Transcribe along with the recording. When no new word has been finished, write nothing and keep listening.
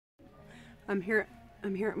I'm here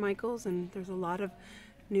at Michael's, and there's a lot of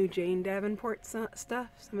new Jane Davenport stuff.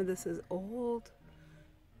 Some of this is old,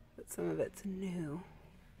 but some of it's new.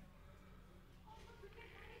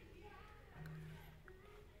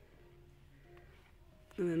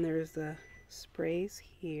 And then there's the sprays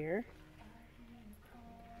here,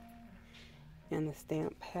 and the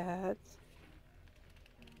stamp pads,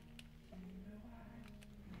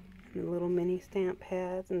 and the little mini stamp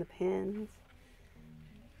pads, and the pens,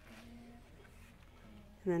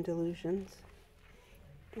 and then Delusions,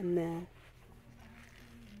 and then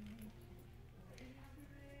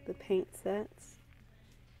the paint sets,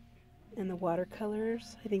 and the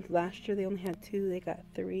watercolors. I think last year they only had 2, they got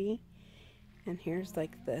 3. And here's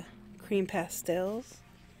like the cream pastels,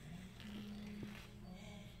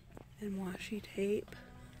 and washi tape,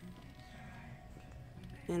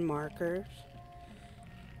 and markers,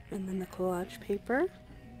 and then the collage paper,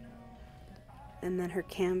 and then her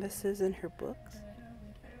canvases and her books.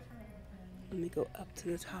 Let me go up to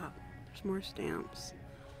the top. There's more stamps,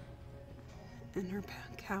 and her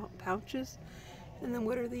pouches. And then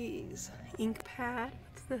what are these? Ink pad.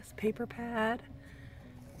 What's this? Paper pad.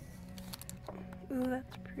 Ooh,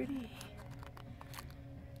 that's pretty.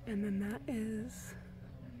 And then that is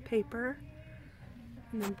paper.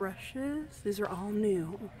 And then brushes. These are all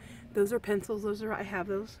new. Those are pencils. I have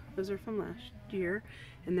those. Those are from last year.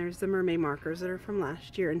 And there's the mermaid markers that are from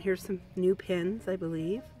last year. And here's some new pens, I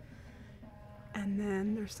believe. And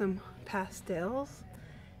then there's some pastels.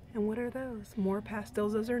 And what are those? More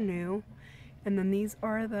pastels. Those are new. And then these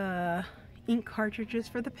are the ink cartridges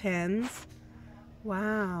for the pens.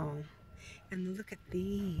 Wow. And look at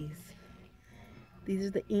these. These are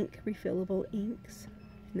the ink, refillable inks.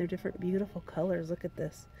 And they're different beautiful colors. Look at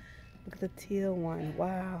this. Look at the teal one.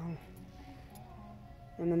 Wow.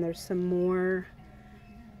 And then there's some more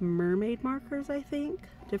mermaid markers, I think.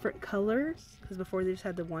 Different colors. Because before they just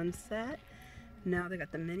had the one set. Now they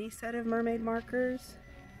got the mini set of mermaid markers.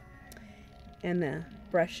 And the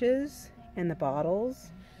brushes. And the bottles.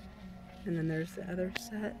 And then there's the other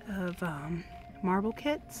set of marble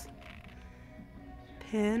kits.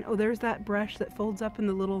 Pen. Oh, there's that brush that folds up in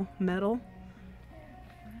the little metal.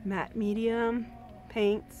 Matte medium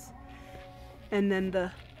paints. And then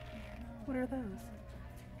the, what are those?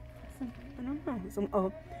 I don't know.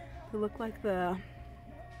 Oh, they look like the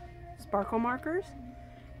sparkle markers.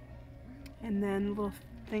 And then little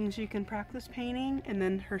things you can practice painting. And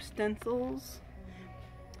then her stencils.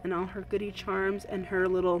 And all her goodie charms. And her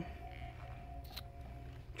little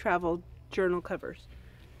travel journal covers.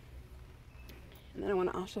 And then I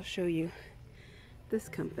want to also show you this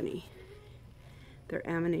company. They're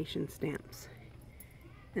amination stamps.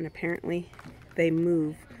 And apparently they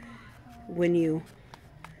move when you,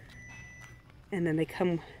 and then they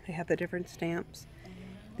have the different stamps.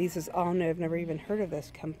 These is all new. I've never even heard of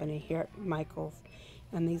this company here at Michael's.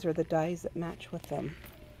 And these are the dies that match with them.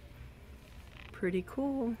 Pretty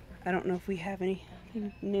cool. I don't know if we have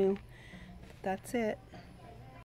anything new. That's it.